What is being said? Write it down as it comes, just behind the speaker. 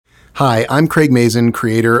Hi, I'm Craig Mazin,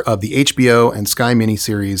 creator of the HBO and Sky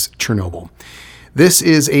miniseries Chernobyl. This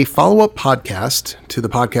is a follow-up podcast to the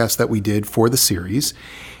podcast that we did for the series,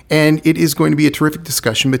 and it is going to be a terrific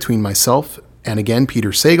discussion between myself and, again, Peter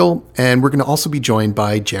Sagal, and we're going to also be joined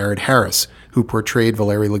by Jared Harris, who portrayed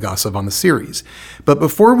Valery Legasov on the series. But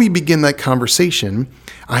before we begin that conversation,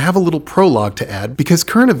 I have a little prologue to add, because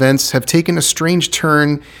current events have taken a strange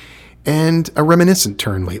turn and a reminiscent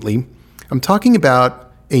turn lately. I'm talking about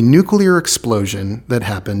a nuclear explosion that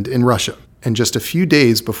happened in Russia. And just a few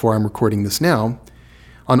days before I'm recording this now,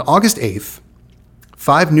 on August 8th,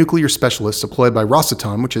 5 nuclear specialists deployed by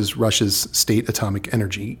Rosatom, which is Russia's state atomic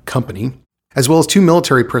energy company, as well as 2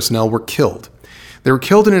 military personnel were killed. They were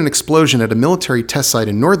killed in an explosion at a military test site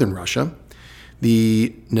in northern Russia,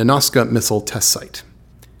 the Nanoska missile test site.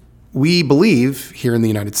 We believe, here in the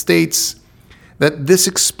United States, that this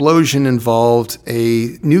explosion involved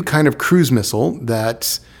a new kind of cruise missile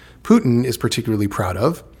that Putin is particularly proud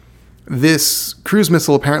of. This cruise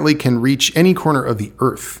missile apparently can reach any corner of the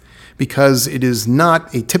Earth because it is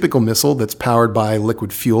not a typical missile that's powered by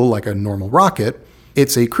liquid fuel like a normal rocket.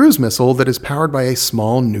 It's a cruise missile that is powered by a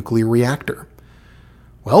small nuclear reactor.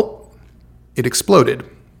 Well, it exploded.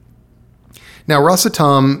 Now,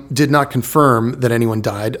 Rosatom did not confirm that anyone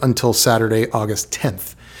died until Saturday, August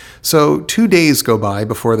 10th. So 2 days go by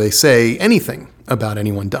before they say anything about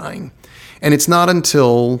anyone dying. And it's not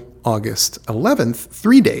until August 11th,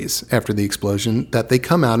 3 days after the explosion, that they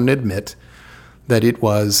come out and admit that it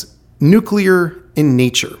was nuclear in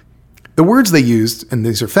nature. The words they used, and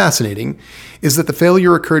these are fascinating, is that the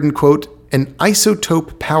failure occurred in, quote, an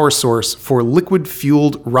isotope power source for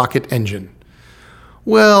liquid-fueled rocket engine.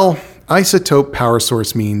 Well, isotope power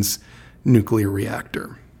source means nuclear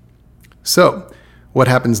reactor. So, what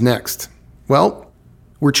happens next? Well,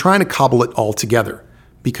 we're trying to cobble it all together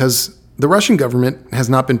because the Russian government has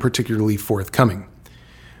not been particularly forthcoming.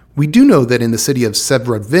 We do know that in the city of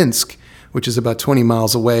Severodvinsk, which is about 20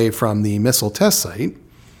 miles away from the missile test site,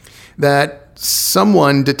 that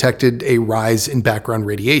someone detected a rise in background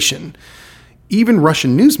radiation. Even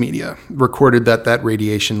Russian news media recorded that that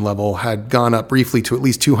radiation level had gone up briefly to at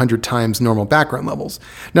least 200 times normal background levels.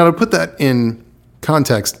 Now, to put that in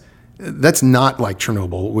context, that's not like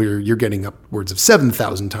Chernobyl, where you're getting upwards of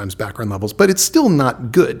 7,000 times background levels, but it's still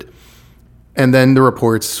not good. And then the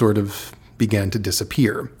reports sort of began to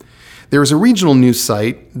disappear. There is a regional news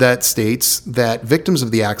site that states that victims of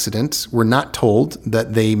the accident were not told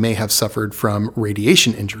that they may have suffered from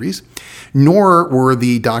radiation injuries, nor were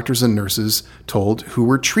the doctors and nurses told who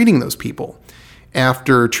were treating those people.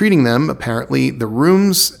 After treating them, apparently the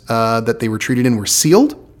rooms that they were treated in were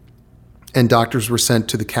sealed, and doctors were sent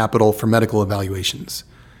to the capital for medical evaluations.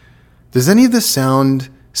 Does any of this sound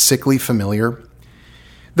sickly familiar?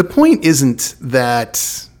 The point isn't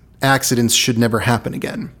that accidents should never happen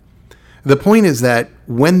again. The point is that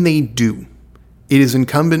when they do, it is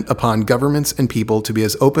incumbent upon governments and people to be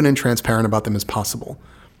as open and transparent about them as possible.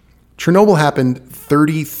 Chernobyl happened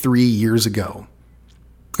 33 years ago.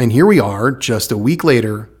 And here we are, just a week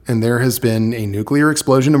later, and there has been a nuclear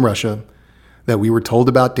explosion in Russia that we were told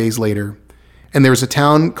about days later. And there's a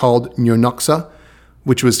town called Nonoksa,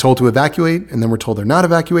 which was told to evacuate, and then we're told they're not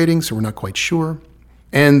evacuating, so we're not quite sure.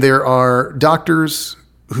 And there are doctors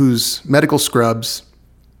whose medical scrubs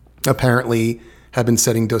apparently have been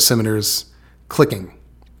setting dosimeters clicking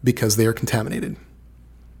because they are contaminated.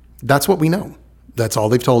 That's what we know. That's all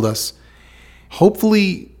they've told us.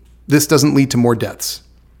 Hopefully, this doesn't lead to more deaths.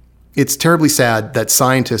 It's terribly sad that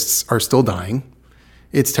scientists are still dying.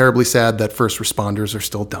 It's terribly sad that first responders are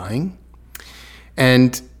still dying.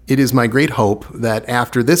 And it is my great hope that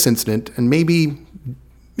after this incident, and maybe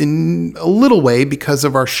in a little way because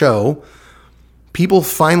of our show, people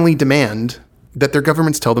finally demand that their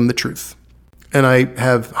governments tell them the truth. And I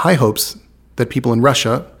have high hopes that people in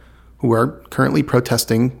Russia, who are currently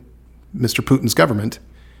protesting Mr. Putin's government,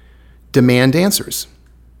 demand answers.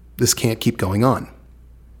 This can't keep going on.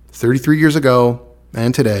 33 years ago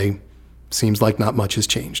and today, seems like not much has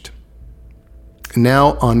changed. And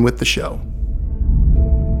now on with the show.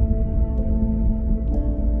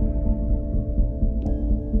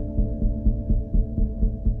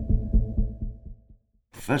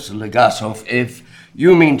 Professor Legasov, if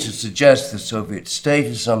you mean to suggest the Soviet state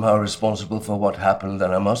is somehow responsible for what happened,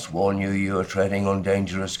 then I must warn you, you are treading on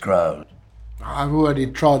dangerous ground. I've already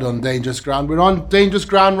trod on dangerous ground. We're on dangerous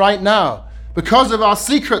ground right now because of our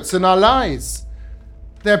secrets and our lies.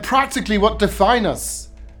 They're practically what define us.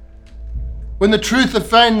 When the truth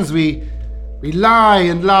offends, we lie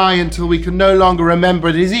and lie until we can no longer remember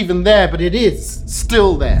it is even there, but it is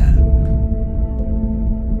still there.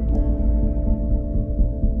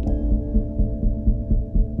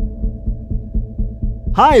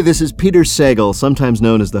 Hi, this is Peter Sagal, sometimes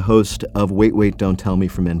known as the host of Wait, Wait, Don't Tell Me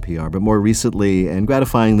from NPR, but more recently and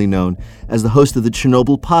gratifyingly known as the host of the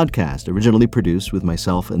Chernobyl podcast, originally produced with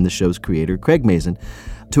myself and the show's creator, Craig Mazin,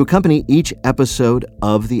 to accompany each episode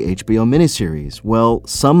of the HBO miniseries. Well,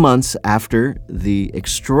 some months after the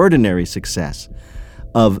extraordinary success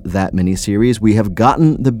of that miniseries, we have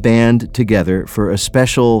gotten the band together for a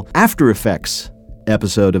special After Effects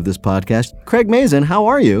episode of this podcast. Craig Mazin, how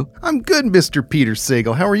are you? I'm good, Mr. Peter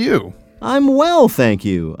Sagal. How are you? I'm well, thank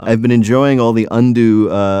you. I've been enjoying all the undue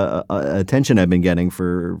attention I've been getting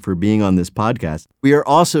for being on this podcast. We are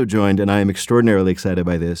also joined, and I am extraordinarily excited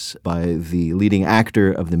by this, by the leading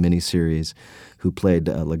actor of the miniseries who played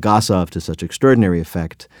Legasov to such extraordinary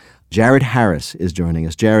effect. Jared Harris is joining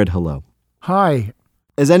us. Jared, hello. Hi.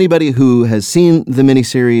 As anybody who has seen the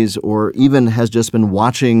miniseries or even has just been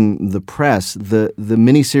watching the press, the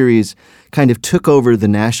miniseries kind of took over the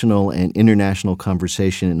national and international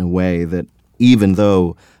conversation in a way that, even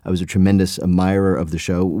though I was a tremendous admirer of the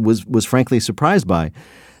show, was frankly surprised by.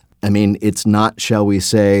 I mean, it's not, shall we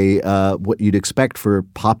say, what you'd expect for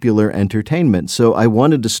popular entertainment. So I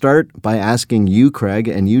wanted to start by asking you, Craig,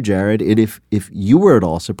 and you, Jared, if you were at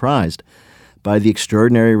all surprised by the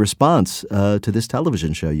extraordinary response to this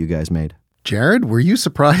television show you guys made. Jared, were you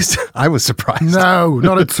surprised? I was surprised. No,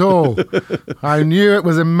 not at all. I knew it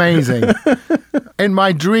was amazing. In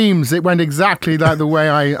my dreams, it went exactly like the way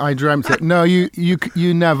I dreamt it. No, you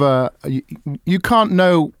never, you can't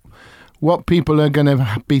know what people are going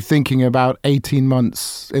to be thinking about 18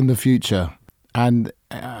 months in the future. And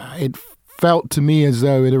it felt to me as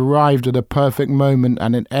though it arrived at a perfect moment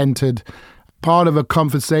and it entered part of a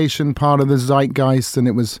conversation, part of the zeitgeist, and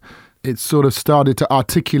it sort of started to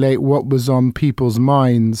articulate what was on people's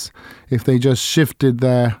minds if they just shifted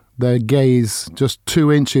their gaze just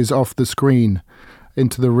 2 inches off the screen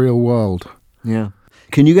into the real world. Yeah.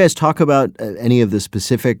 Can you guys talk about any of the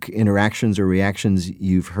specific interactions or reactions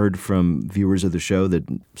you've heard from viewers of the show that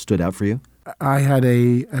stood out for you? I had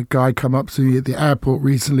a guy come up to me at the airport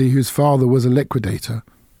recently whose father was a liquidator,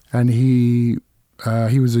 and he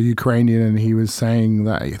was a Ukrainian, and he was saying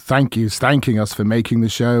that thanking us for making the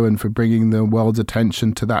show and for bringing the world's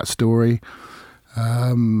attention to that story.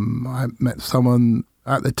 I met someone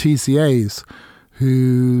at the TCAs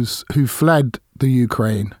who fled the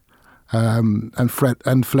Ukraine and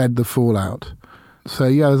fled the fallout. So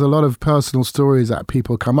yeah, there's a lot of personal stories that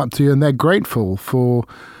people come up to you, and they're grateful for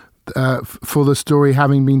the story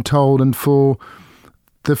having been told and for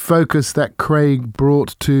the focus that Craig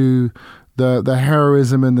brought to the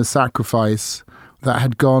heroism and the sacrifice that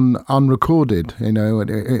had gone unrecorded. You know,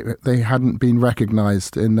 they hadn't been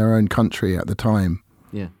recognized in their own country at the time.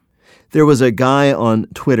 Yeah. There was a guy on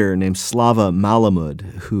Twitter named Slava Malamud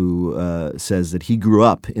who says that he grew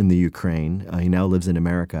up in the Ukraine. He now lives in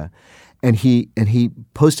America. And he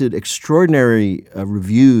posted extraordinary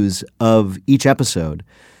reviews of each episode,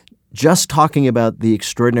 just talking about the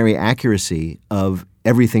extraordinary accuracy of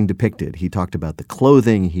everything depicted. He talked about the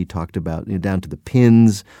clothing. He talked about down to the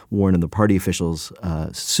pins worn in the party officials'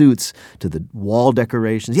 suits, to the wall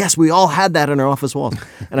decorations. Yes, we all had that on our office walls.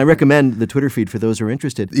 And I recommend the Twitter feed for those who are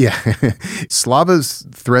interested. Yeah. Slava's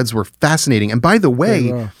threads were fascinating. And by the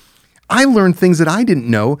way, I learned things that I didn't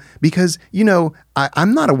know because,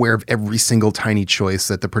 I'm not aware of every single tiny choice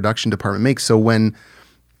that the production department makes. So when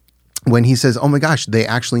he says, oh my gosh, they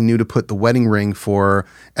actually knew to put the wedding ring for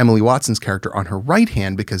Emily Watson's character on her right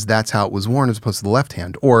hand because that's how it was worn as opposed to the left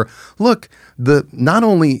hand. Or look, not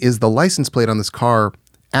only is the license plate on this car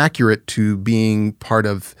accurate to being part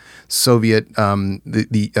of Soviet,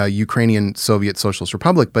 the Ukrainian Soviet Socialist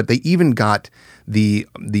Republic, but they even got the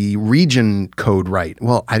region code right.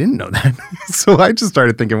 Well, I didn't know that. So I just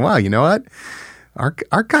started thinking, wow, you know what?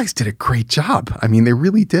 Our guys did a great job. I mean, they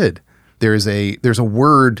really did. There's a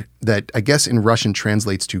word that I guess in Russian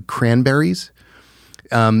translates to cranberries.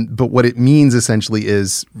 But what it means essentially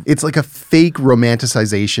is it's like a fake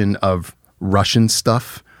romanticization of Russian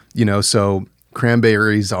stuff, so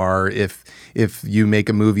cranberries are if you make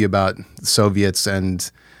a movie about Soviets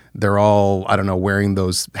and they're all, I don't know, wearing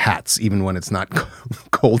those hats even when it's not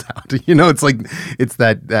cold out. It's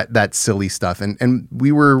that silly stuff. And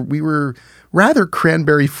we were rather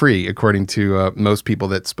cranberry free, according to most people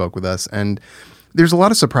that spoke with us. And there's a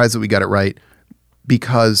lot of surprise that we got it right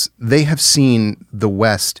because they have seen the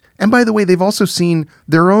West. And by the way, they've also seen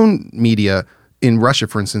their own media in Russia,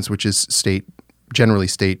 for instance, which is generally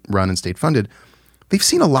state run and state funded. They've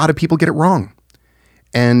seen a lot of people get it wrong.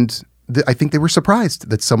 And I think they were surprised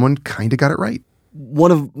that someone kind of got it right.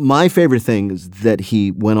 One of my favorite things that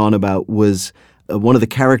he went on about was one of the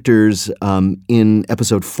characters in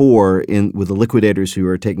episode 4 with the liquidators who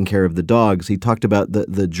are taking care of the dogs, he talked about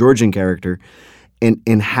the Georgian character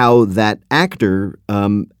and how that actor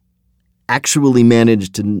actually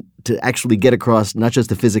managed to actually get across not just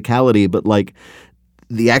the physicality, but like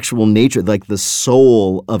the actual nature, like the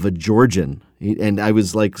soul of a Georgian. And I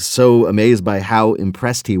was like so amazed by how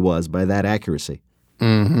impressed he was by that accuracy.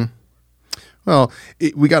 Mm-hmm. Well,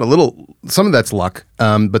 we got some of that's luck,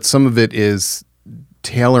 but some of it is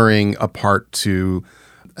tailoring a part to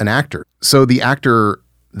an actor. So the actor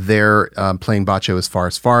there playing Bacho is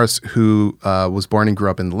Faris Faris, who was born and grew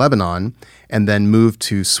up in Lebanon and then moved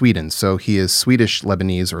to Sweden. So he is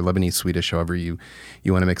Swedish-Lebanese or Lebanese-Swedish, however you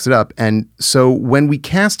want to mix it up. And so when we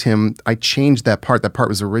cast him, I changed that part. That part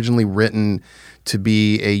was originally written to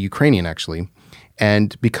be a Ukrainian, actually.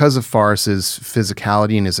 And because of Faris's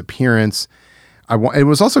physicality and his appearance, it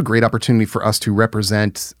was also a great opportunity for us to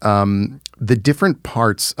represent the different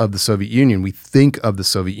parts of the Soviet Union. We think of the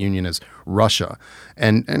Soviet Union as Russia,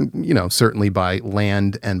 and certainly by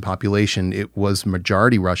land and population, it was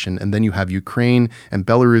majority Russian. And then you have Ukraine and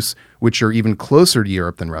Belarus, which are even closer to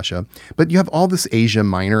Europe than Russia. But you have all this Asia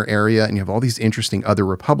Minor area, and you have all these interesting other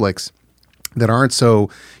republics that aren't so,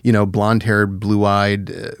 blonde-haired,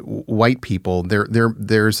 blue-eyed white people.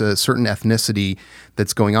 There's a certain ethnicity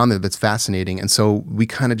that's going on there that's fascinating. And so we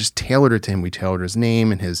kind of just tailored it to him. We tailored his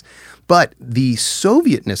name and but the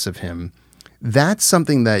Sovietness of him, that's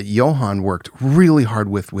something that Johan worked really hard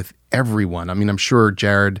with everyone. I mean, I'm sure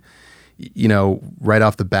Jared, right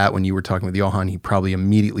off the bat when you were talking with Johan, he probably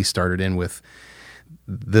immediately started in with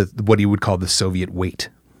what he would call the Soviet weight.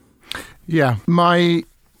 Yeah, my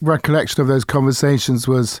recollection of those conversations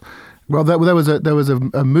was, well, there was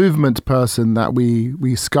a movement person that we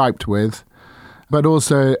Skyped with, but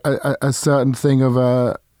also a certain thing of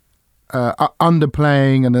a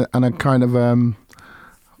underplaying and a kind of a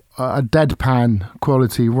deadpan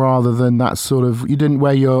quality rather than that sort of, you didn't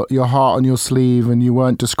wear your heart on your sleeve and you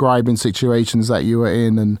weren't describing situations that you were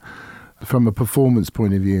in, and from a performance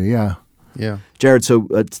point of view. Yeah. Jared, so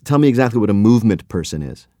tell me exactly what a movement person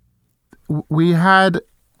is. We had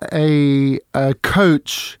a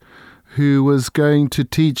coach who was going to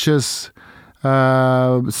teach us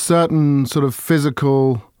certain sort of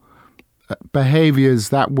physical behaviors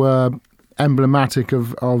that were emblematic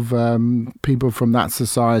of people from that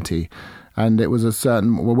society, and it was a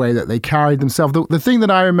certain way that they carried themselves. The thing that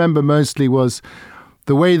I remember mostly was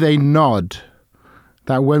the way they nod.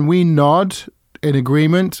 That when we nod in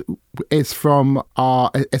agreement, it's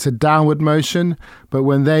it's a downward motion, but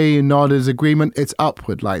when they nod as agreement, it's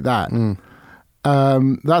upward like that.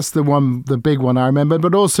 That's the big one I remember.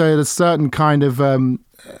 But also a certain kind of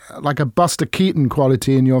like a Buster Keaton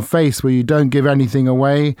quality in your face, where you don't give anything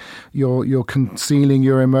away. You're concealing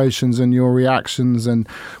your emotions and your reactions, and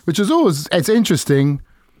which is always, it's interesting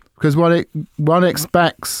because one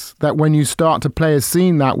expects that when you start to play a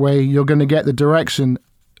scene that way, you're going to get the direction.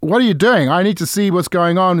 What are you doing? I need to see what's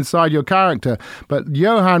going on inside your character. But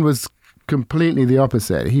Johan was completely the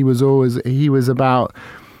opposite. He was about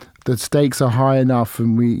the stakes are high enough,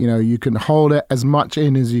 and you can hold it as much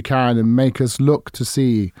in as you can and make us look to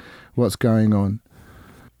see what's going on.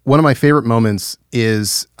 One of my favorite moments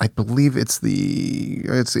is, I believe it's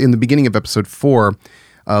in the beginning of episode 4.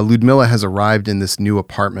 Ludmilla has arrived in this new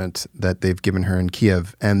apartment that they've given her in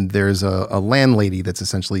Kiev, and there's a landlady that's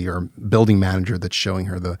essentially your building manager that's showing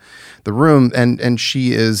her the room, and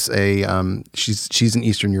she is she's an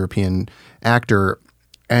Eastern European actor,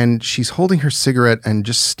 and she's holding her cigarette and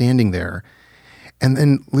just standing there, and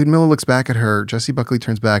then Ludmilla looks back at her. Jessie Buckley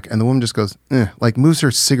turns back, and the woman just goes, like moves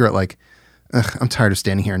her cigarette, like, I'm tired of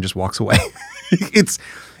standing here, and just walks away.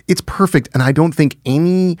 It's perfect, and I don't think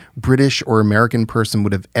any British or American person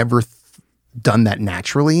would have ever done that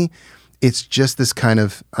naturally. It's just this kind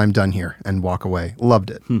of, I'm done here, and walk away. Loved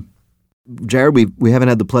it. Jared, we haven't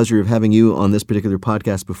had the pleasure of having you on this particular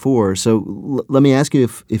podcast before, so let me ask you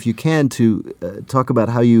if you can to talk about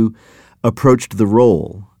how you approached the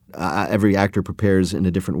role. Every actor prepares in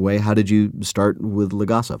a different way. How did you start with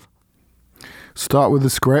Legasov? Start with the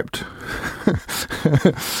script.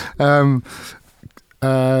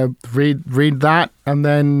 Read that, and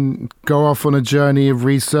then go off on a journey of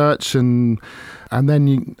research, and then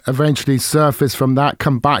you eventually surface from that,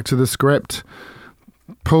 come back to the script,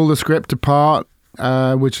 pull the script apart,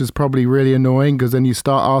 which is probably really annoying because then you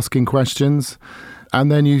start asking questions,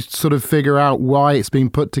 and then you sort of figure out why it's been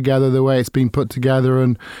put together the way it's been put together.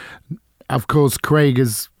 And of course, Craig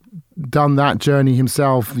has done that journey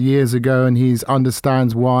himself years ago, and he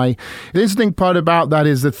understands why. The interesting part about that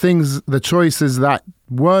is the choices that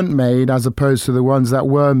weren't made as opposed to the ones that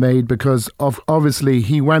were made, because obviously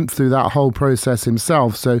he went through that whole process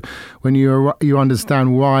himself. So when you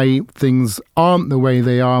understand why things aren't the way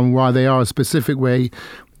they are and why they are a specific way,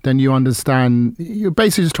 then you understand, you're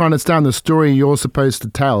basically just trying to understand the story you're supposed to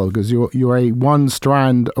tell, because you're a one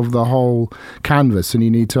strand of the whole canvas, and you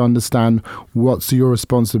need to understand what's your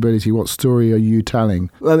responsibility, what story are you telling.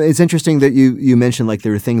 Well, it's interesting that you mentioned like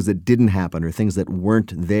there are things that didn't happen or things that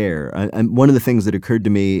weren't there. And one of the things that occurred to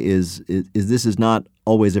me is this is not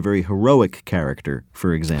always a very heroic character,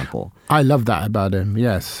 for example. I love that about him,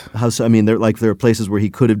 yes. How so? I mean, there are places where he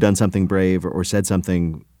could have done something brave or said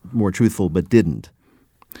something more truthful, but didn't.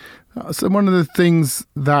 So one of the things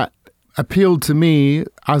that appealed to me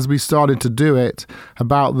as we started to do it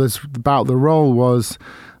about the role was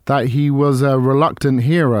that he was a reluctant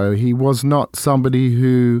hero. He was not somebody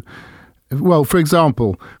who, well, for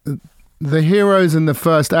example, the heroes in the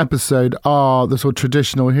first episode are the sort of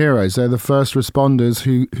traditional heroes. They're the first responders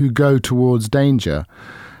who go towards danger.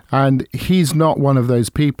 And he's not one of those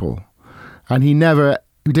people. And he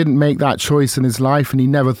didn't make that choice in his life, and he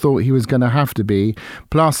never thought he was going to have to be.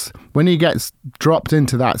 Plus, when he gets dropped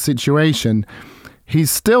into that situation,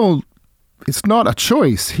 it's not a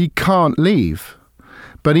choice. He can't leave.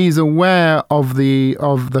 But he's aware of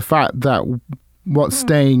the fact that what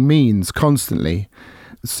staying means constantly.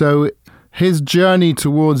 So his journey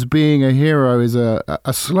towards being a hero is a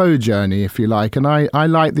slow journey, if you like. And I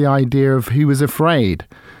like the idea of he was afraid.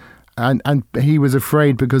 And he was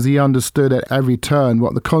afraid because he understood at every turn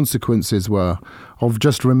what the consequences were of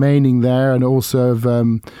just remaining there, and also of,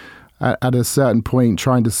 at a certain point,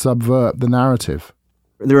 trying to subvert the narrative.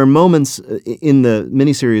 There are moments in the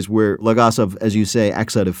miniseries where Legasov, as you say,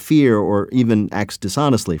 acts out of fear or even acts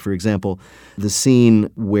dishonestly. For example, the scene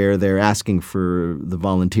where they're asking for the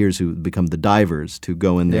volunteers who become the divers to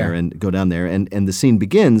go in there and go down there. And the scene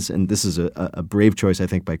begins, and this is a brave choice, I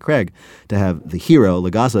think, by Craig, to have the hero,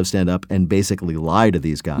 Legasov, stand up and basically lie to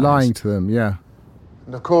these guys. Lying to them, yeah.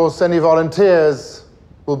 And of course, any volunteers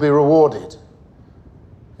will be rewarded.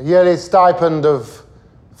 A yearly stipend of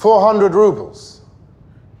 400 rubles.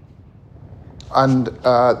 And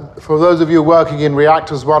for those of you working in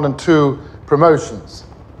reactors 1 and 2 promotions.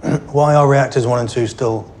 Why are reactors 1 and 2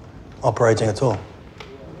 still operating at all?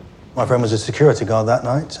 My friend was a security guard that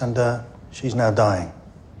night, and she's now dying.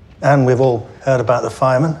 And we've all heard about the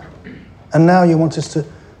firemen. And now you want us to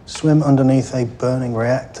swim underneath a burning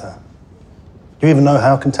reactor. Do you even know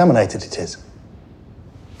how contaminated it is?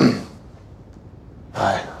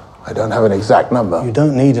 I don't have an exact number. You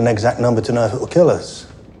don't need an exact number to know if it will kill us.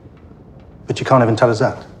 But you can't even tell us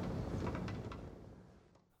that.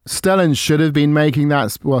 Stellan should have been making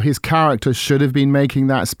that, well, his character should have been making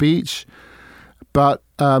that speech, but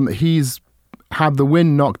he's had the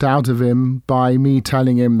wind knocked out of him by me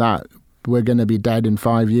telling him that we're going to be dead in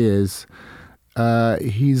 5 years.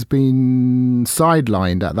 He's been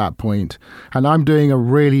sidelined at that point, and I'm doing a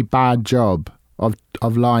really bad job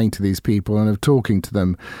of lying to these people and of talking to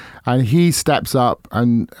them. And he steps up,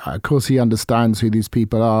 and of course he understands who these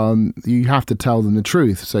people are, and you have to tell them the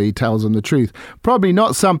truth. So he tells them the truth. Probably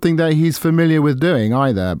not something that he's familiar with doing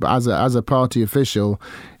either, but as a party official,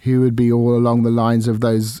 he would be all along the lines of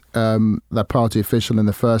those that party official in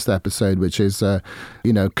the first episode, which is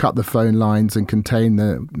cut the phone lines and contain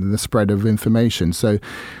the spread of information. So,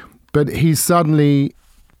 but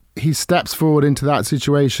he steps forward into that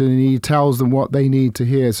situation, and he tells them what they need to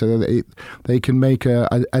hear so that they can make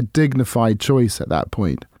a dignified choice at that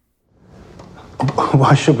point.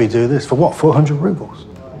 Why should we do this? For what, 400 rubles?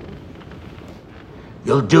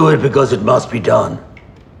 You'll do it because it must be done.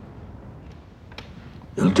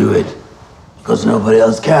 You'll do it because nobody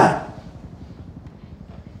else can.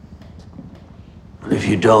 And if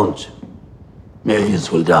you don't,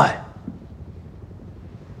 millions will die.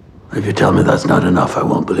 If you tell me that's not enough, I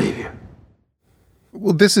won't believe you.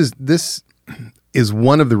 Well, this is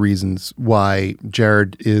one of the reasons why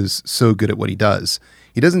Jared is so good at what he does.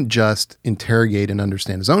 He doesn't just interrogate and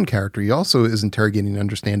understand his own character. He also is interrogating and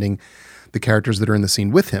understanding the characters that are in the scene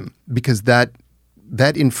with him, because that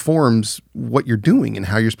informs what you're doing and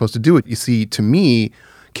how you're supposed to do it. You see, to me,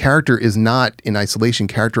 character is not in isolation.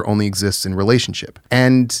 Character only exists in relationship.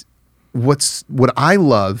 And what I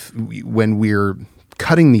love when we're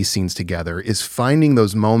cutting these scenes together is finding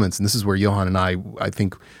those moments, and this is where Johan and I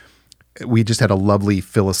think we just had a lovely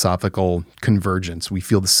philosophical convergence. We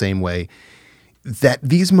feel the same way, that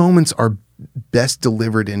these moments are best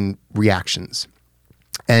delivered in reactions.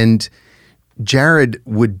 And Jared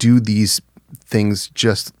would do these things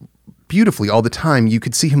just beautifully all the time. You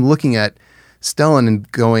could see him looking at Stellan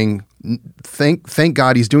and going, thank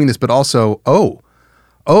God he's doing this, but also,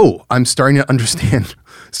 oh, I'm starting to understand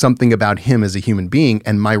something about him as a human being,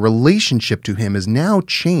 and my relationship to him has now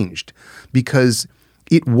changed because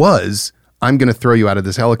it was, I'm going to throw you out of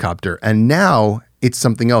this helicopter, and now it's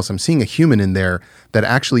something else. I'm seeing a human in there that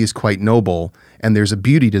actually is quite noble, and there's a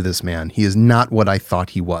beauty to this man. He is not what I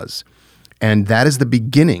thought he was. And that is the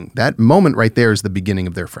beginning. That moment right there is the beginning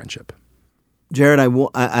of their friendship. Jared,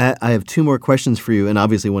 I have two more questions for you, and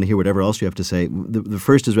obviously want to hear whatever else you have to say. The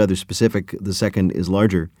first is rather specific. The second is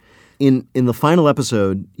larger. In the final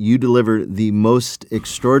episode, you deliver the most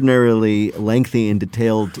extraordinarily lengthy and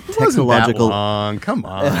detailed technological. Wasn't that long. Come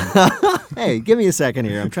on. Hey, give me a second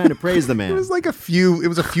here. I'm trying to praise the man. It was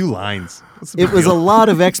a few lines. It was a lot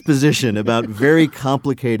of exposition about very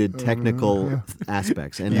complicated technical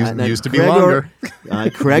aspects. And used to be longer.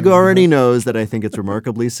 Craig already knows that I think it's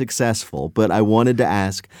remarkably successful, but I wanted to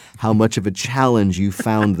ask how much of a challenge you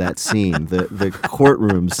found that scene, the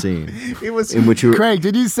courtroom scene. It was in which you. Craig,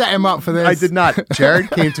 did you set him up for this? I did not. Jared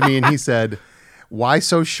came to me and he said, "Why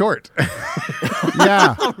so short?"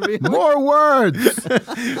 Yeah, more words.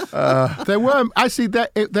 There were actually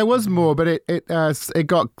there was more, but it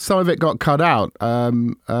got some of it got cut out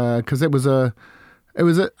because it was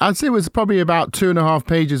I'd say it was probably about 2.5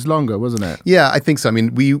 pages longer, wasn't it? Yeah, I think so. I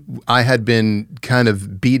mean, I had been kind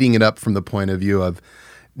of beating it up from the point of view of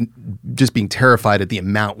just being terrified at the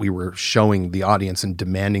amount we were showing the audience and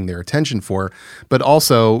demanding their attention for, but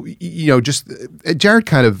also, just Jared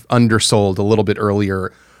kind of undersold a little bit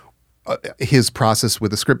earlier his process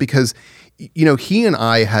with the script because, he and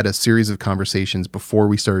I had a series of conversations before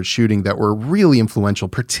we started shooting that were really influential,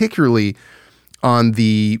 particularly on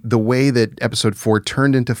the way that episode 4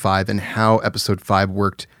 turned into 5 and how episode 5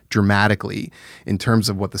 worked dramatically in terms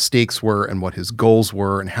of what the stakes were and what his goals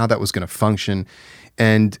were and how that was going to function.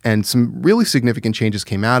 And some really significant changes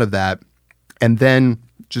came out of that. And then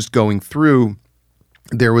just going through,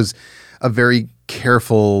 there was a very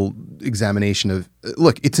careful examination of,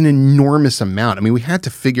 look, it's an enormous amount. I mean, we had to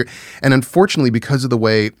figure, and unfortunately, because of the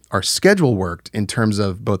way our schedule worked in terms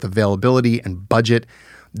of both availability and budget,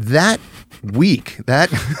 that week,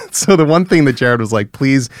 so the one thing that Jared was like,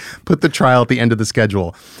 please put the trial at the end of the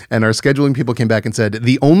schedule. And our scheduling people came back and said,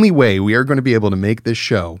 the only way we are going to be able to make this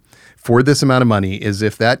show for this amount of money is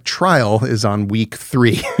if that trial is on week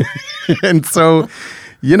 3. And so,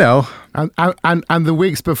 And the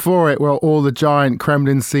weeks before it were all the giant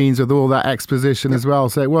Kremlin scenes with all that exposition as well.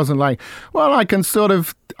 So it wasn't like, well, I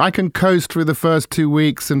can coast through the first 2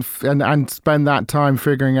 weeks and spend that time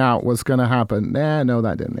figuring out what's going to happen. No,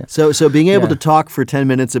 that didn't. So being able to talk for 10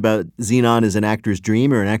 minutes about Xenon is an actor's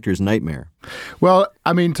dream or an actor's nightmare? Well,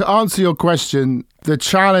 I mean, to answer your question, the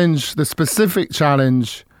specific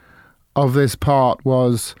challenge of this part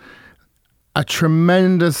was a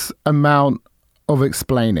tremendous amount of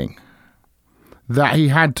explaining that he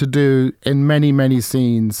had to do in many, many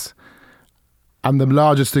scenes. And the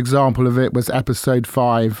largest example of it was episode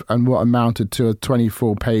 5 and what amounted to a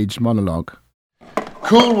 24-page monologue.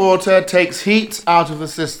 Cool water takes heat out of the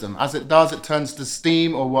system. As it does, it turns to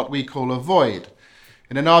steam, or what we call a void.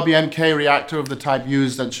 In an RBMK reactor of the type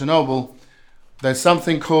used at Chernobyl, there's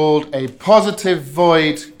something called a positive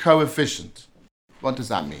void coefficient. What does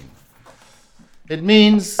that mean? It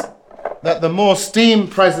means that the more steam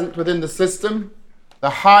present within the system, the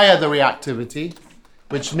higher the reactivity,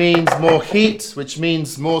 which means more heat, which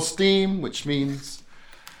means more steam, which means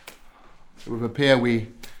it would appear we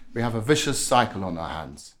have a vicious cycle on our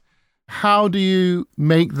hands. How do you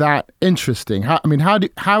make that interesting?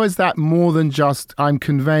 How is that more than just I'm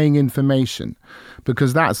conveying information?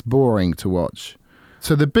 Because that's boring to watch.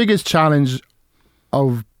 So the biggest challenge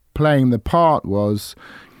of playing the part was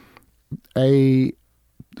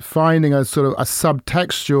finding a sort of a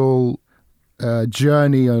subtextual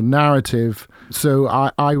journey or narrative. So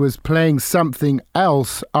I was playing something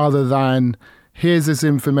else other than here's this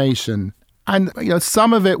information. And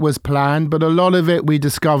some of it was planned, but a lot of it we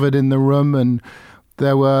discovered in the room, and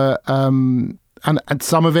there were and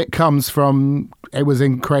some of it comes from, it was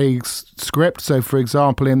in Craig's script. So for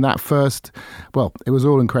example, in that first, well, it was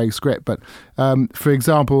all in Craig's script, but for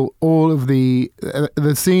example, all of the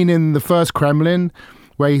scene in the first Kremlin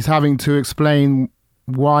where he's having to explain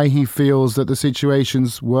why he feels that the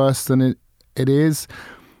situation's worse than it is.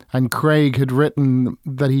 And Craig had written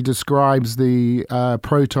that he describes the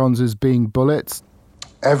protons as being bullets.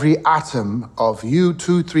 Every atom of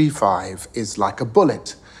U-235 is like a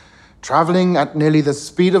bullet, traveling at nearly the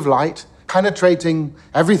speed of light, penetrating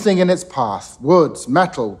everything in its path: woods,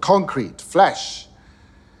 metal, concrete, flesh.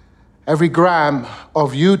 Every gram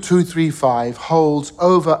of U-235 holds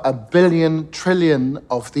over 1 billion trillion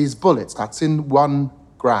of these bullets. That's in 1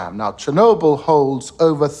 gram. Now, Chernobyl holds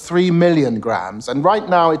over 3 million grams, and right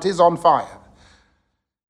now it is on fire.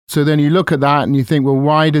 So then you look at that and you think, well,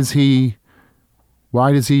 why does he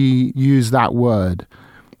use that word?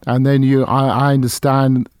 And then I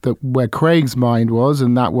understand that where Craig's mind was,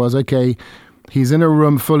 and that was, okay, he's in a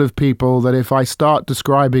room full of people that if I start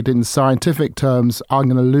describing it in scientific terms, I'm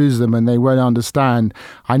going to lose them and they won't understand.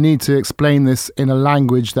 I need to explain this in a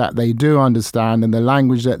language that they do understand, and the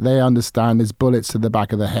language that they understand is bullets to the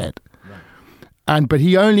back of the head. Right. But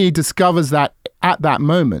he only discovers that at that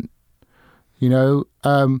moment.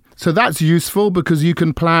 So that's useful because you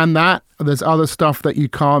can plan that. There's other stuff that you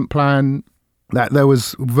can't plan. That there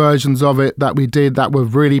was versions of it that we did that were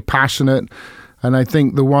really passionate. And I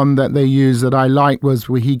think the one that they used that I liked was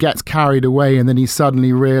where he gets carried away and then he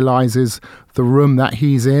suddenly realizes the room that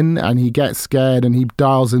he's in and he gets scared and he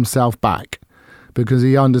dials himself back because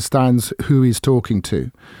he understands who he's talking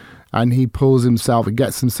to. And he pulls himself and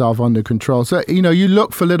gets himself under control. So, you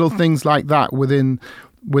look for little things like that with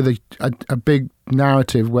a big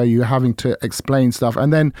narrative where you're having to explain stuff.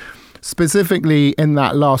 And then specifically in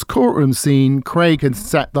that last courtroom scene, Craig had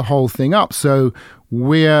set the whole thing up. So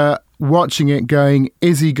we're watching it going,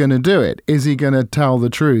 is he going to do it? Is he going to tell the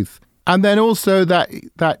truth? And then also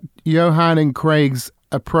that Johan and Craig's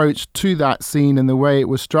approach to that scene and the way it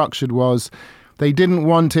was structured was they didn't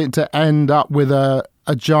want it to end up with a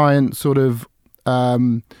giant sort of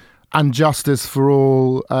and justice for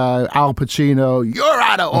all, Al Pacino, you're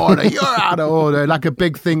out of order, you're out of order, like a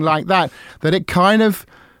big thing like that. That it kind of,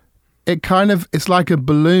 it's like a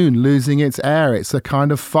balloon losing its air. It's a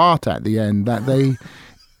kind of fart at the end that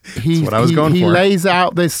he lays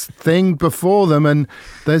out this thing before them and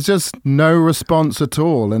there's just no response at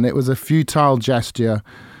all. And it was a futile gesture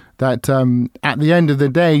that at the end of the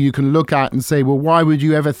day, you can look at and say, well, why would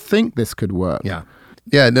you ever think this could work? Yeah.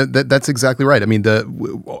 Yeah, that's exactly right. I mean,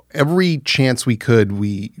 every chance we could,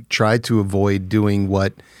 we tried to avoid doing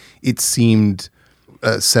what it seemed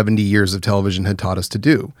 70 years of television had taught us to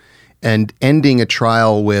do. And ending a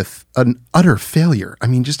trial with an utter failure, I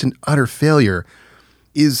mean, just an utter failure,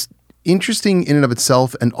 is interesting in and of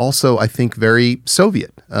itself and also, I think, very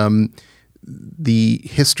Soviet. The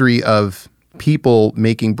history of people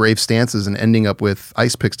making brave stances and ending up with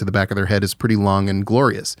ice picks to the back of their head is pretty long and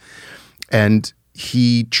glorious. And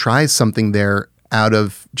he tries something there out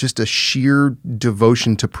of just a sheer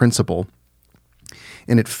devotion to principle,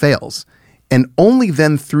 and it fails. And only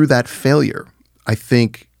then through that failure, I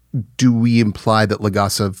think, do we imply that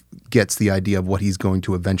Legasov gets the idea of what he's going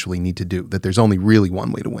to eventually need to do, that there's only really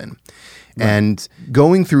one way to win. Right. And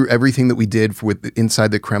going through everything that we did with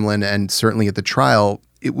inside the Kremlin and certainly at the trial,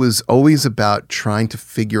 it was always about trying to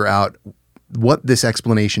figure out what this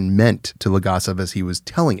explanation meant to Legasov as he was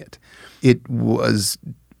telling it. It was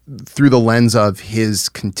through the lens of his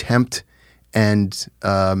contempt and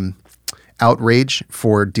outrage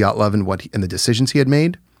for Dyatlov and the decisions he had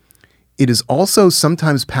made. It is also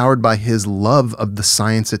sometimes powered by his love of the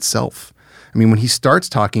science itself. I mean, when he starts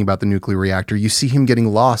talking about the nuclear reactor, you see him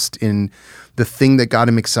getting lost in the thing that got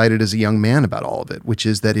him excited as a young man about all of it, which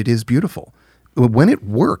is that it is beautiful. When it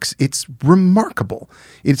works, it's remarkable.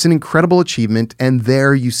 It's an incredible achievement, and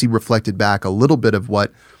there you see reflected back a little bit of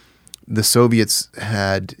what the Soviets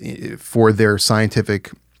had for their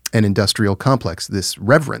scientific and industrial complex, this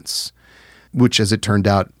reverence, which, as it turned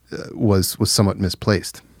out, was somewhat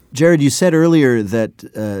misplaced. Jared, you said earlier that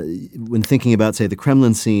when thinking about, say, the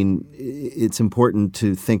Kremlin scene, it's important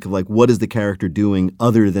to think of, like, what is the character doing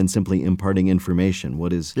other than simply imparting information?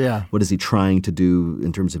 What is he trying to do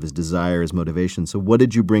in terms of his desire, his motivation? So what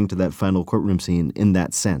did you bring to that final courtroom scene in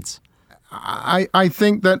that sense? I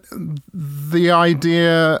think that the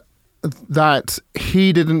idea that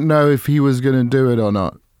he didn't know if he was going to do it or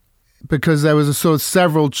not, because there was a sort of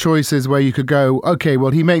several choices where you could go, okay, well,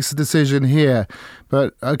 he makes a decision here,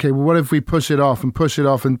 but okay, well, what if we push it off?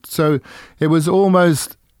 And so it was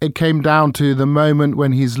almost, it came down to the moment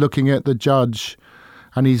when he's looking at the judge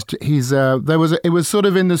and it was sort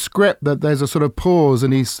of in the script that there's a sort of pause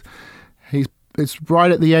and it's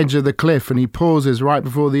right at the edge of the cliff and he pauses right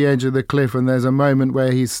before the edge of the cliff and there's a moment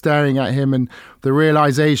where he's staring at him and the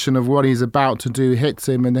realization of what he's about to do hits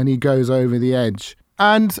him and then he goes over the edge.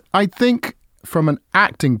 And I think from an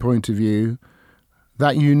acting point of view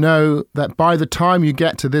that you know that by the time you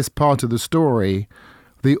get to this part of the story,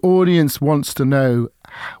 the audience wants to know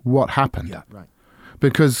what happened. Yeah, right.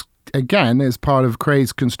 Because again, as part of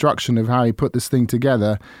Craig's construction of how he put this thing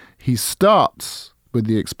together, he starts with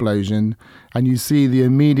the explosion and you see the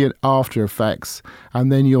immediate after effects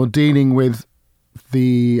and then you're dealing with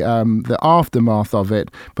the aftermath of it,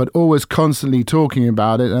 but always constantly talking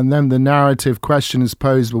about it. And then the narrative question is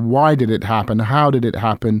posed, well, why did it happen? How did it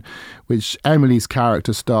happen? Which Emily's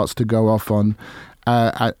character starts to go off on.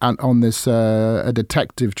 And on this a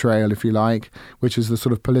detective trail, if you like, which is the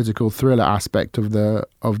sort of political thriller aspect of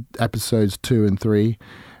episodes 2 and 3.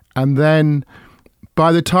 And then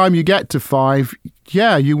by the time you get to 5,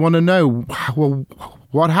 you want to know, well,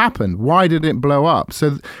 what happened? Why did it blow up?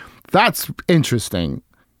 So that's interesting.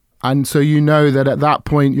 And so you know that at that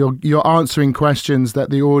point you're answering questions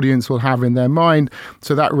that the audience will have in their mind.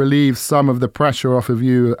 So that relieves some of the pressure off of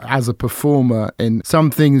you as a performer. In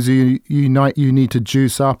some things you need to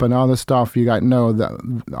juice up, and other stuff you go, no,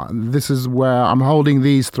 this is where I'm holding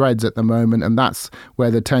these threads at the moment, and that's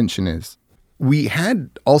where the tension is. We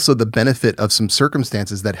had also the benefit of some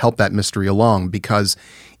circumstances that helped that mystery along, because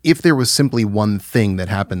if there was simply one thing that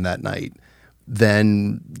happened that night,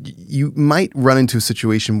 then you might run into a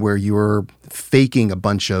situation where you're faking a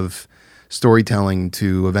bunch of storytelling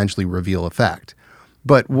to eventually reveal a fact.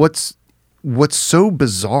 But what's so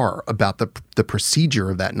bizarre about the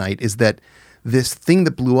procedure of that night is that this thing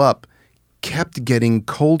that blew up kept getting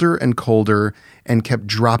colder and colder and kept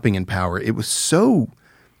dropping in power. It was so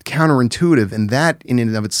counterintuitive, and that in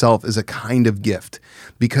and of itself is a kind of gift,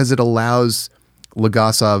 because it allows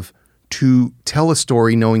Legasov to tell a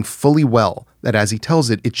story knowing fully well that as he tells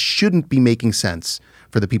it, it shouldn't be making sense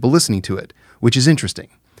for the people listening to it, which is interesting,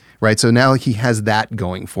 right? So now he has that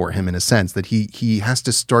going for him in a sense, that he has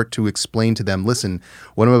to start to explain to them, listen,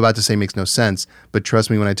 what I'm about to say makes no sense, but trust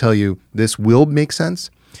me when I tell you this will make sense.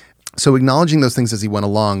 So acknowledging those things as he went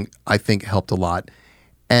along, I think helped a lot.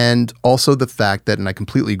 And also the fact that, and I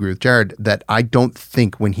completely agree with Jared, that I don't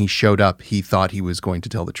think when he showed up, he thought he was going to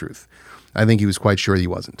tell the truth. I think he was quite sure he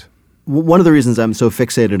wasn't. One of the reasons I'm so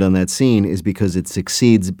fixated on that scene is because it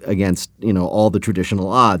succeeds against, all the traditional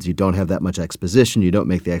odds. You don't have that much exposition. You don't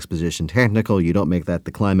make the exposition technical. You don't make that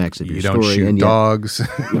the climax of your story. You don't shoot dogs.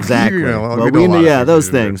 Exactly. Those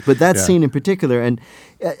things. But that scene in particular. And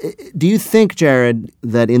do you think, Jared,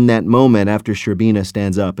 that in that moment after Sherbina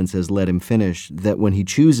stands up and says, let him finish, that when he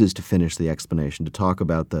chooses to finish the explanation, to talk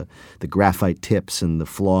about the graphite tips and the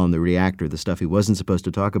flaw in the reactor, the stuff he wasn't supposed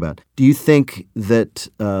to talk about, do you think that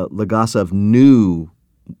Legasov knew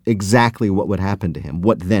exactly what would happen to him,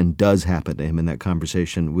 what then does happen to him in that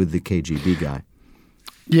conversation with the KGB guy?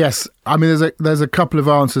 Yes. I mean, there's a couple of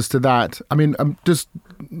answers to that. I mean, I'm just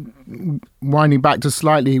winding back to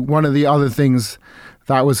slightly, one of the other things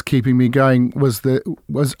that was keeping me going was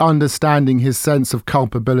understanding his sense of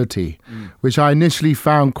culpability, which I initially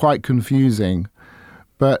found quite confusing.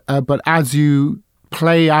 But as you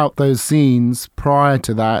play out those scenes prior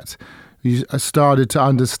to that, you started to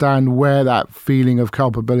understand where that feeling of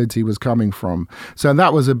culpability was coming from. So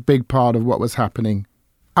that was a big part of what was happening.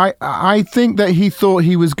 I think that he thought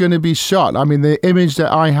he was going to be shot. I mean, the image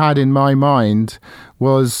that I had in my mind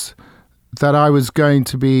was that I was going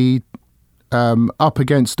to be up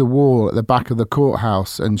against a wall at the back of the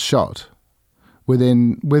courthouse and shot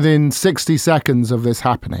within 60 seconds of this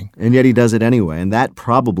happening. And yet he does it anyway. And that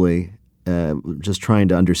probably, just trying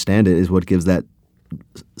to understand it, is what gives that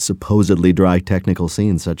supposedly dry technical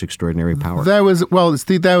scene such extraordinary power. There was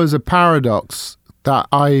a paradox that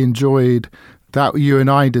I enjoyed that you and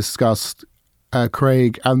I discussed,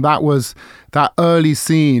 Craig, and that was that early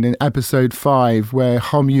scene in episode 5 where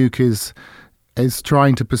Homyuk is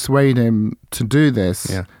trying to persuade him to do this,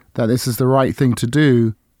 that this is the right thing to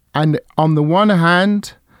do. And on the one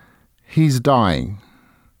hand, he's dying.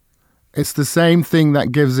 It's the same thing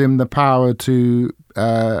that gives him the power to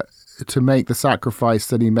make the sacrifice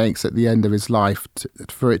that he makes at the end of his life,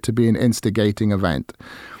 for it to be an instigating event.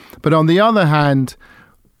 But on the other hand,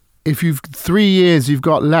 if you've 3 years you've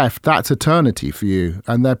got left, that's eternity for you,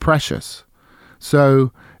 and they're precious.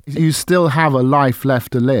 So you still have a life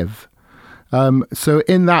left to live. So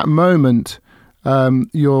in that moment,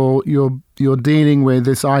 you're dealing with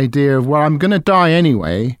this idea of, well, I'm going to die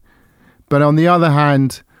anyway, but on the other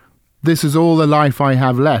hand, this is all the life I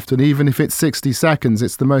have left, and even if it's 60 seconds,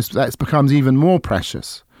 that becomes even more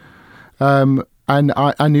precious. And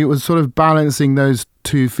it was sort of balancing those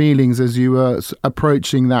two feelings as you were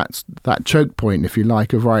approaching that choke point, if you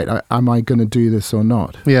like, of, right, am I going to do this or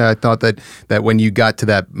not? Yeah, I thought that when you got to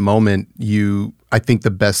that moment, I think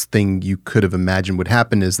the best thing you could have imagined would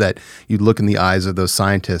happen is that you'd look in the eyes of those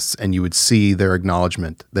scientists and you would see their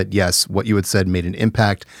acknowledgement that, yes, what you had said made an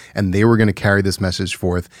impact and they were going to carry this message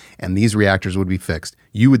forth and these reactors would be fixed.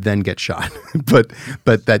 You would then get shot, but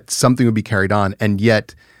that something would be carried on. And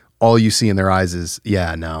yet all you see in their eyes is,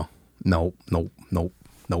 yeah, no.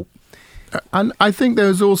 And I think there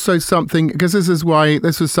was also something, because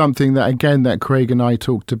this was something that, again, that Craig and I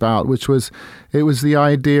talked about, which was, it was the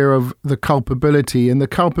idea of the culpability. And the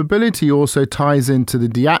culpability also ties into the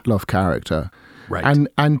Dyatlov character. Right.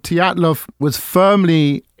 And Dyatlov was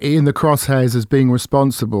firmly in the crosshairs as being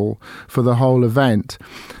responsible for the whole event.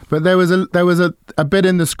 But there was a bit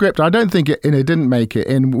in the script, I don't think it didn't make it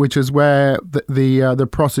in, which is where the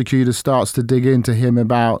prosecutor starts to dig into him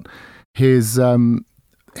about his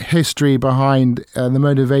history behind the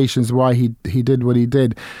motivations why he did what he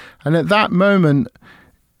did. And at that moment,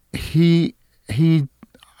 I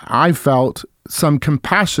felt some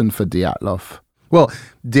compassion for Dyatlov. Well,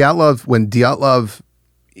 when Dyatlov,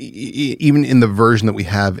 even in the version that we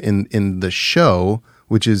have in the show,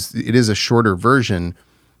 it is a shorter version,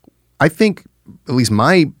 I think at least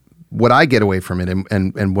what I get away from it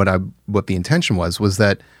and what the intention was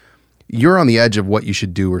that you're on the edge of what you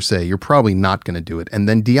should do or say. You're probably not going to do it. And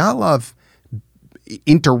then Dyatlov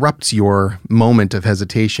interrupts your moment of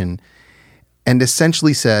hesitation and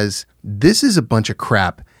essentially says, this is a bunch of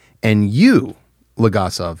crap, and you,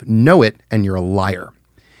 Legasov, know it, and you're a liar.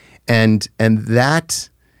 And that,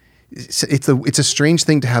 it's a strange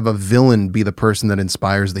thing to have a villain be the person that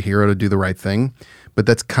inspires the hero to do the right thing. But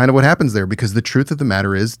that's kind of what happens there, because the truth of the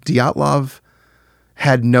matter is Dyatlov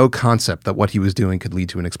had no concept that what he was doing could lead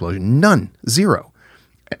to an explosion. None. Zero.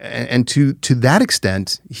 And to that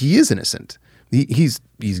extent, he is innocent. He's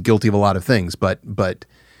guilty of a lot of things, but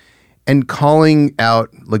calling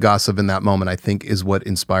out Legasov in that moment, I think, is what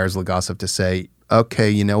inspires Legasov to say, okay,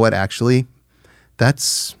 you know what, actually,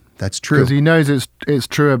 that's true. Because he knows it's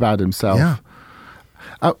true about himself. Yeah.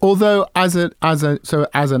 Although as an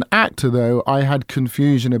actor, though, I had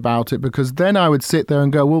confusion about it, because then I would sit there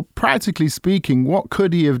and go, well, practically speaking, what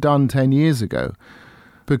could he have done 10 years ago?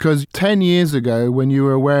 Because 10 years ago, when you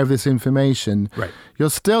were aware of this information, right, you're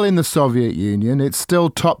still in the Soviet Union. It's still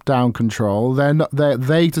top-down control.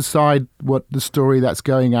 They decide what the story that's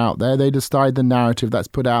going out there. They decide the narrative that's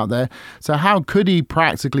put out there. So how could he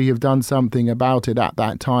practically have done something about it at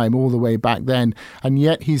that time, all the way back then? And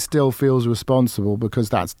yet he still feels responsible because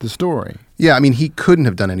that's the story. Yeah, I mean, he couldn't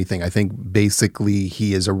have done anything. I think basically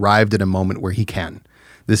he has arrived at a moment where he can.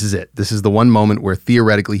 This is it. This is the one moment where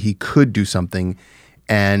theoretically he could do something.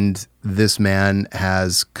 And this man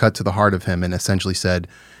has cut to the heart of him and essentially said,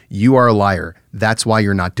 you are a liar. That's why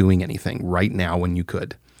you're not doing anything right now when you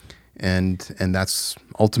could. And that's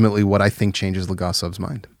ultimately what I think changes Legasov's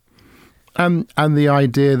mind. And the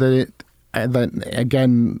idea that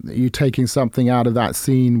again, you taking something out of that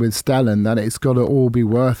scene with Stellan, that it's got to all be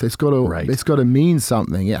it's got to mean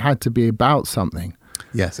something. It had to be about something.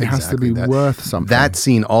 Yes, it has to be worth something. That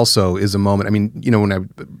scene also is a moment. I mean,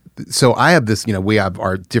 so I have this, we have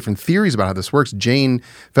our different theories about how this works. Jane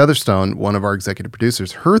Featherstone, one of our executive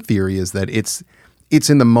producers, her theory is that it's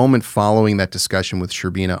in the moment following that discussion with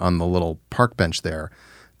Sherbina on the little park bench there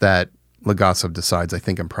that Legasov decides, I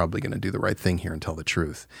think I'm probably going to do the right thing here and tell the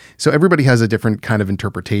truth. So everybody has a different kind of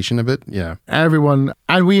interpretation of it. Yeah. Everyone.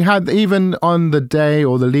 And we had, even on the day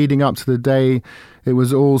or the leading up to the day, it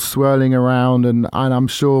was all swirling around. And I'm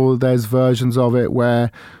sure there's versions of it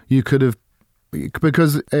where you could have,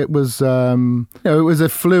 because it was, it was a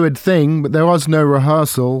fluid thing, but there was no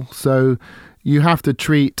rehearsal. So you have to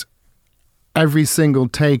treat every single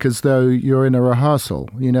take as though you're in a rehearsal,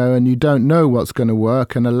 and you don't know what's going to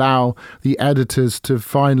work, and allow the editors to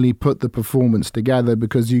finally put the performance together,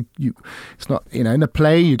 because you it's not, in a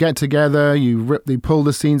play, you get together, you pull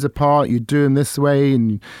the scenes apart, you do them this way,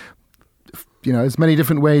 and as many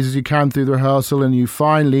different ways as you can through the rehearsal, and you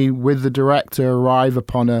finally, with the director, arrive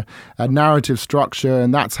upon a narrative structure,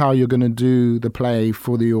 and that's how you're going to do the play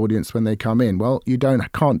for the audience when they come in. Well, you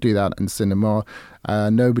can't do that in cinema.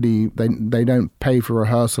 They don't pay for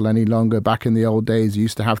rehearsal any longer. Back in the old days, you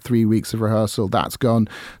used to have 3 weeks of rehearsal. That's gone.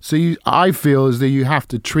 So I feel as though you have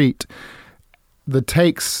to treat the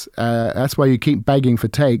takes, that's why you keep begging for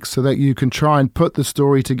takes, so that you can try and put the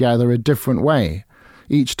story together a different way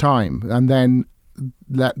each time, and then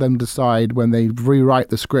let them decide when they rewrite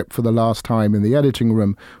the script for the last time in the editing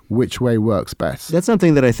room which way works best. That's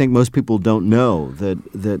something that I think most people don't know,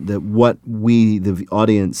 that what we, the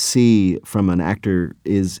audience, see from an actor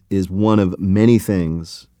is one of many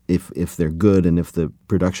things, if they're good and if the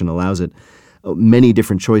production allows it, many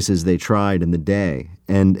different choices they tried in the day,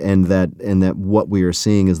 and that what we are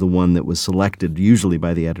seeing is the one that was selected usually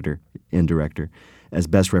by the editor and director as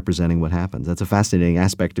best representing what happens. That's a fascinating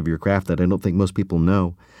aspect of your craft that I don't think most people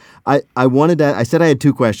know. I said I had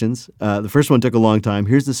two questions. The first one took a long time.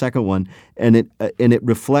 Here's the second one, and it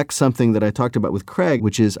reflects something that I talked about with Craig,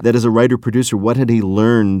 which is that as a writer-producer, what had he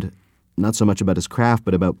learned, not so much about his craft,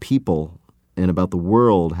 but about people and about the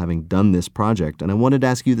world having done this project. And I wanted to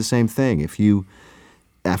ask you the same thing. If you,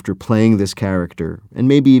 after playing this character, and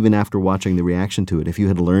maybe even after watching the reaction to it, if you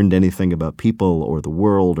had learned anything about people or the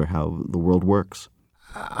world or how the world works.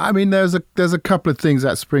 I mean, there's a couple of things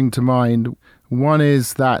that spring to mind. One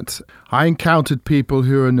is that I encountered people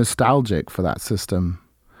who are nostalgic for that system.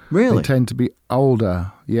 Really? They tend to be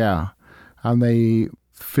older, yeah. And they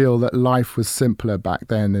feel that life was simpler back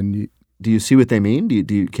then. And do you see what they mean?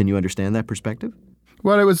 Can you understand that perspective?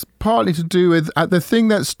 Well, it was partly to do with the thing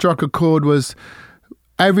that struck a chord was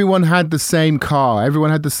everyone had the same car,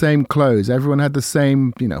 everyone had the same clothes, everyone had the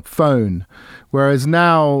same, phone. Whereas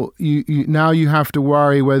now you have to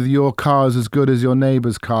worry whether your car is as good as your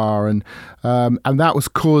neighbor's car, and that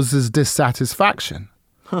causes dissatisfaction,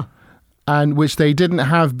 and which they didn't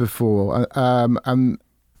have before. And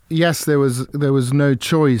yes, there was no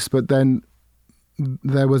choice, but then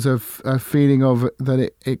there was a feeling of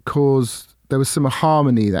that it caused, there was some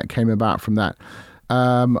harmony that came about from that.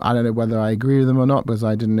 I don't know whether I agree with them or not because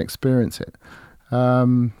I didn't experience it.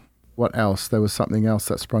 What else? There was something else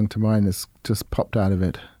that sprung to mind that's just popped out of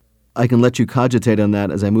it. I can let you cogitate on that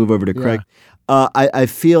as I move over to Craig. I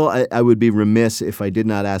feel I would be remiss if I did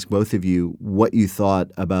not ask both of you what you thought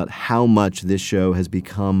about how much this show has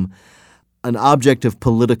become an object of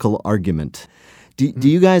political argument. Do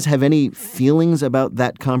you guys have any feelings about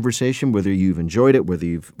that conversation, whether you've enjoyed it, whether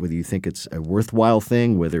you think it's a worthwhile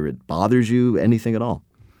thing, whether it bothers you, anything at all?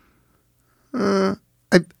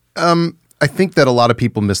 I think that a lot of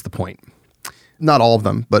people miss the point. Not all of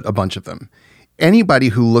them, but a bunch of them. Anybody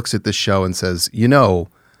who looks at this show and says,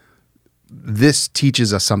 this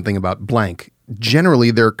teaches us something about blank,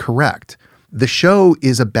 generally they're correct. The show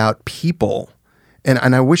is about people.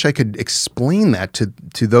 And I wish I could explain that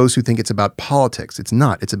to those who think it's about politics. It's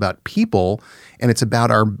not. It's about people, and it's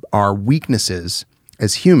about our weaknesses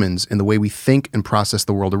as humans in the way we think and process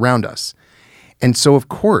the world around us. And so, of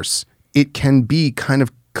course, it can be kind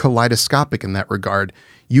of kaleidoscopic in that regard.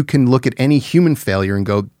 You can look at any human failure and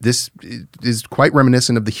go, this is quite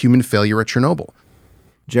reminiscent of the human failure at Chernobyl.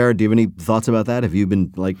 Jared, do you have any thoughts about that? Have you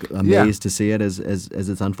been amazed to see it as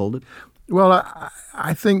it's unfolded? Well,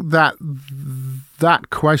 I think that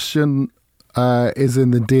question is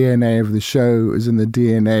in the DNA of the show, is in the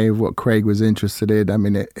DNA of what Craig was interested in. I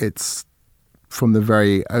mean, it's from the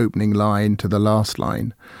very opening line to the last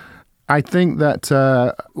line. I think that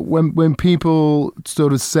when people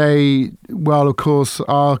sort of say, well, of course,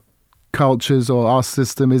 our cultures or our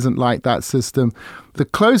system isn't like that system, the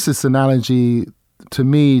closest analogy to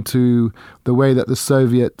me to the way that the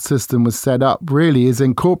Soviet system was set up really is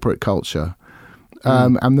in corporate culture,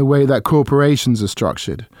 and the way that corporations are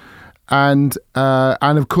structured. And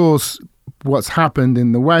of course, what's happened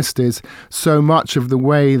in the West is so much of the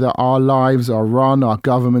way that our lives are run, our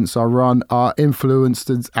governments are run, are influenced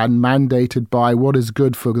and mandated by what is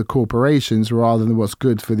good for the corporations rather than what's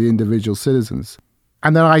good for the individual citizens.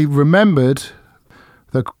 And then I remembered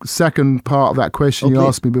the second part of that question you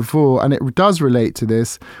asked me before, and it does relate to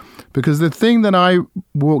this, because the thing that I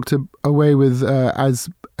walked away with as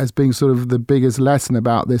being sort of the biggest lesson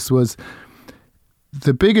about this was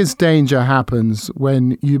the biggest danger happens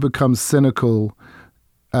when you become cynical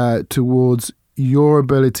towards your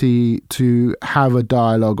ability to have a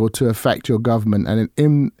dialogue or to affect your government.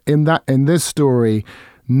 And in this story,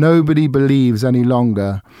 nobody believes any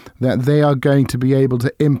longer that they are going to be able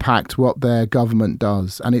to impact what their government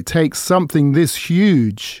does. And it takes something this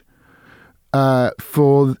huge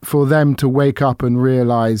for them to wake up and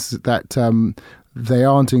realize that they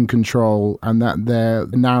aren't in control and that their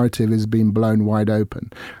narrative is being blown wide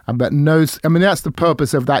open. But that's the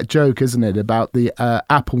purpose of that joke, isn't it? About the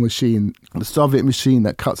apple machine, the Soviet machine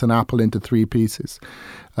that cuts an apple into 3 pieces.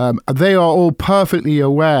 They are all perfectly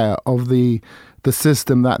aware of the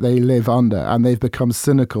system that they live under, and they've become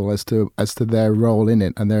cynical as to their role in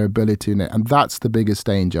it and their ability in it. And that's the biggest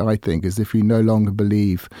danger, I think, is if you no longer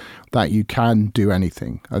believe that you can do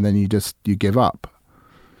anything, and then you give up.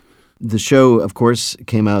 The show, of course,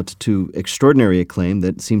 came out to extraordinary acclaim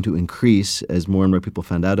that seemed to increase as more and more people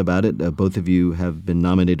found out about it. Both of you have been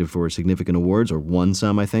nominated for significant awards, or won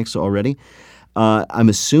some, I think, so already. I'm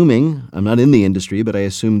assuming, I'm not in the industry, but I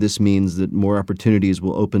assume this means that more opportunities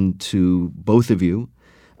will open to both of you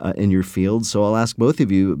in your field. So I'll ask both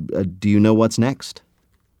of you, do you know what's next?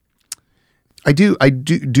 I do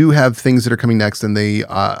have things that are coming next, and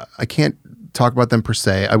I can't talk about them per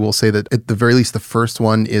se. I will say that at the very least, the first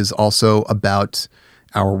one is also about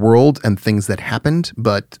our world and things that happened,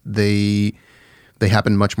 but they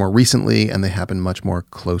happened much more recently and they happened much more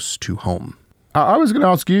close to home. I was going to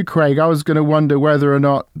ask you, Craig, I was going to wonder whether or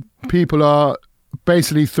not people are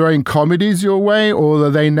basically throwing comedies your way, or are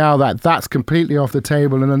they now that's completely off the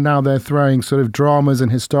table and now they're throwing sort of dramas and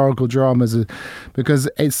historical dramas? Because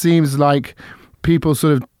it seems like people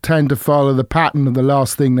sort of tend to follow the pattern of the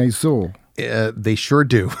last thing they saw. They sure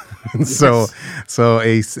do. So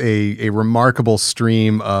a remarkable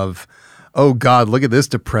stream of, oh God, look at this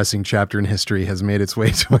depressing chapter in history has made its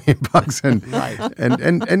way to my inbox.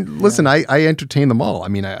 And listen, I entertain them all. I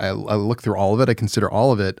mean, I look through all of it. I consider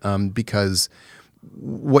all of it because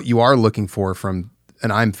what you are looking for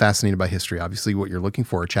and I'm fascinated by history. Obviously, what you're looking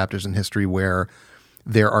for are chapters in history where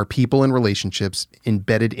there are people and relationships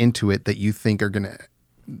embedded into it that you think are going to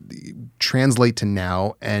translate to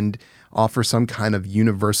now and offer some kind of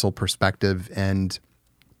universal perspective and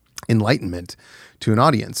enlightenment to an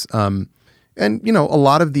audience. And, a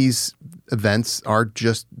lot of these events are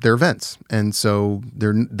just, they're events. And so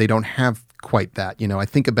they don't have quite that. I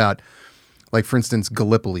think about, like, for instance,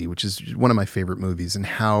 Gallipoli, which is one of my favorite movies, and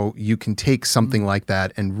how you can take something like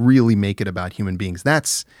that and really make it about human beings.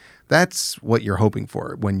 That's what you're hoping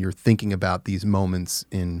for when you're thinking about these moments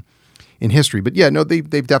in history. But yeah, no,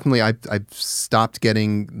 they've definitely, I've stopped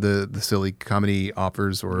getting the silly comedy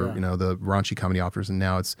offers or, the raunchy comedy offers. And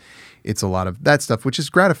now it's a lot of that stuff, which is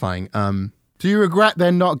gratifying. Do you regret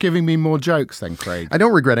then not giving me more jokes then, Craig? I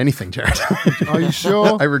don't regret anything, Jared. Are you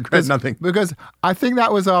sure? I regret nothing. Because I think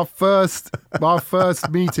that was our first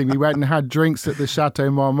meeting. We went and had drinks at the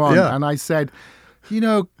Chateau Marmont. Yeah. And I said,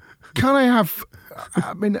 can I have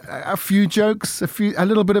a few jokes, a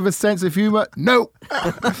little bit of a sense of humor? No.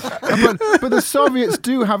 but the Soviets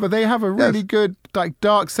have a really good, like,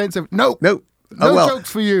 dark sense of no. No jokes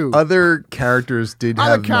for you. Other characters did have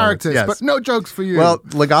other characters, yes. But no jokes for you. Well,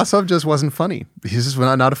 Legasov just wasn't funny. He's just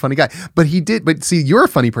not a funny guy. But he did. But see, you're a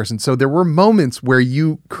funny person. So there were moments where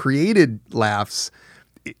you created laughs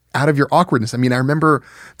out of your awkwardness. I mean, I remember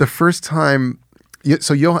the first time.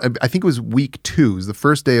 So Johan, I think it was week 2. It was the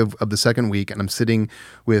first day of the second week, and I'm sitting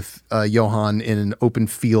with Johan in an open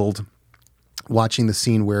field, watching the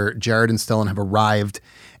scene where Jared and Stellan have arrived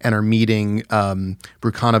and are meeting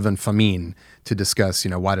Brukhanov and Fomin to discuss,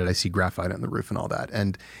 why did I see graphite on the roof and all that.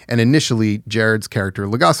 And initially, Jared's character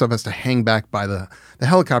Legasov has to hang back by the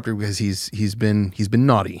helicopter because he's been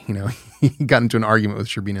naughty. He got into an argument with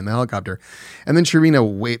Sherbina in the helicopter, and then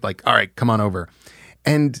Sherbina all right, come on over,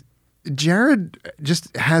 and Jared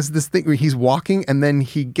just has this thing where he's walking and then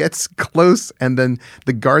he gets close and then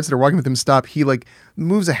the guards that are walking with him stop. He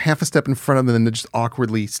moves a half a step in front of them and then just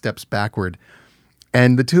awkwardly steps backward.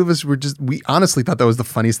 And the two of us we honestly thought that was the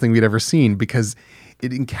funniest thing we'd ever seen because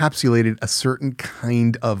it encapsulated a certain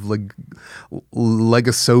kind of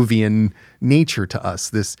Legasovian nature to us.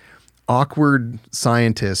 This awkward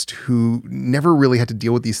scientist who never really had to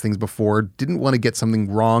deal with these things before, didn't want to get something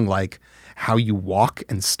wrong like how you walk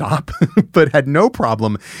and stop, but had no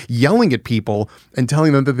problem yelling at people and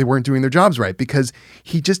telling them that they weren't doing their jobs right because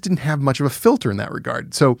he just didn't have much of a filter in that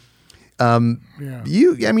regard. So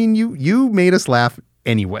you made us laugh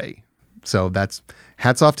anyway. So that's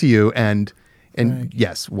hats off to you. And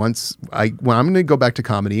yes, when I'm going to go back to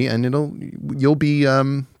comedy and you'll be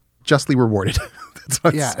justly rewarded.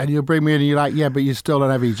 And you'll bring me in and you're like, but you still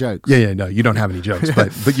don't have any jokes. No, you don't have any jokes,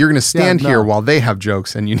 but you're going to stand here while they have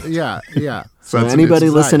jokes and you. Yeah. So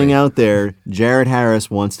anybody listening out there, Jared Harris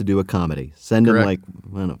wants to do a comedy. Send him I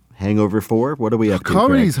don't know, Hangover 4? What are we up to?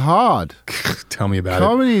 Comedy's hard. Tell me about it.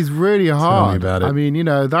 Comedy is really hard. Tell me about it. I mean,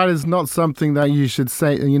 that is not something that you should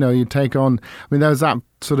say, you take on. I mean, there was that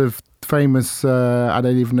sort of famous, I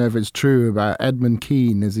don't even know if it's true, about Edmund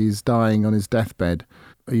Kean as he's dying on his deathbed.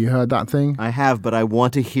 You heard that thing? I have, but I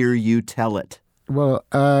want to hear you tell it. Well,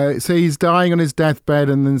 so he's dying on his deathbed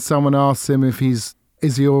and then someone asks him if is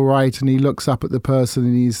he all right? And he looks up at the person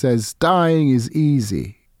and he says, dying is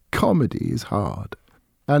easy. Comedy is hard.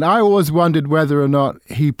 And I always wondered whether or not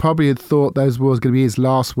he probably had thought those were going to be his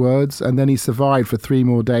last words, and then he survived for 3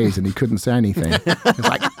 more days and he couldn't say anything. It's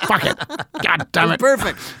like, fuck it. God damn it.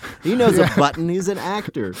 Perfect. He knows a button. He's an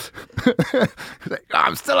actor.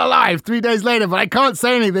 I'm still alive 3 days later, but I can't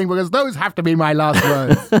say anything because those have to be my last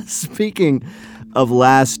words. Speaking of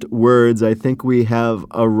last words, I think we have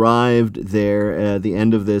arrived there at the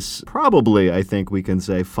end of this, probably, I think we can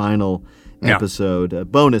say, final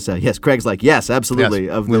episode, bonus. Yes, Craig's like, yes, absolutely.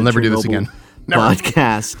 Yes, we'll never do this again.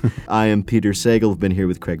 Podcast. I am Peter Sagal. I've been here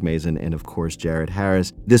with Craig Mazin and, of course, Jared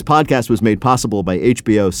Harris. This podcast was made possible by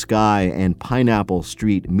HBO, Sky, and Pineapple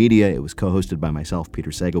Street Media. It was co-hosted by myself, Peter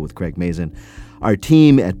Sagal, with Craig Mazin. Our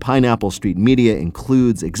team at Pineapple Street Media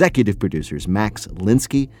includes executive producers Max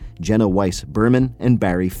Linsky, Jenna Weiss-Berman, and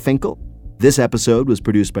Barry Finkel. This episode was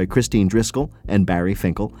produced by Christine Driscoll and Barry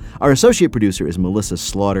Finkel. Our associate producer is Melissa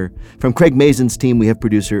Slaughter. From Craig Mazin's team, we have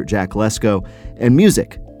producer Jack Lesko, and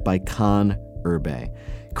music by Con Urbe.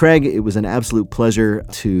 Craig, it was an absolute pleasure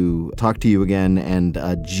to talk to you again, and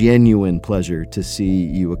a genuine pleasure to see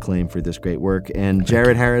you acclaimed for this great work. And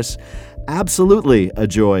Jared Harris, absolutely a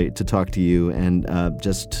joy to talk to you. And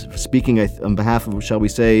just speaking on behalf of, shall we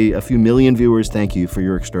say, a few million viewers, thank you for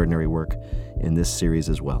your extraordinary work in this series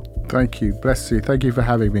as well. Thank you. Bless you. Thank you for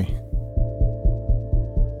having me.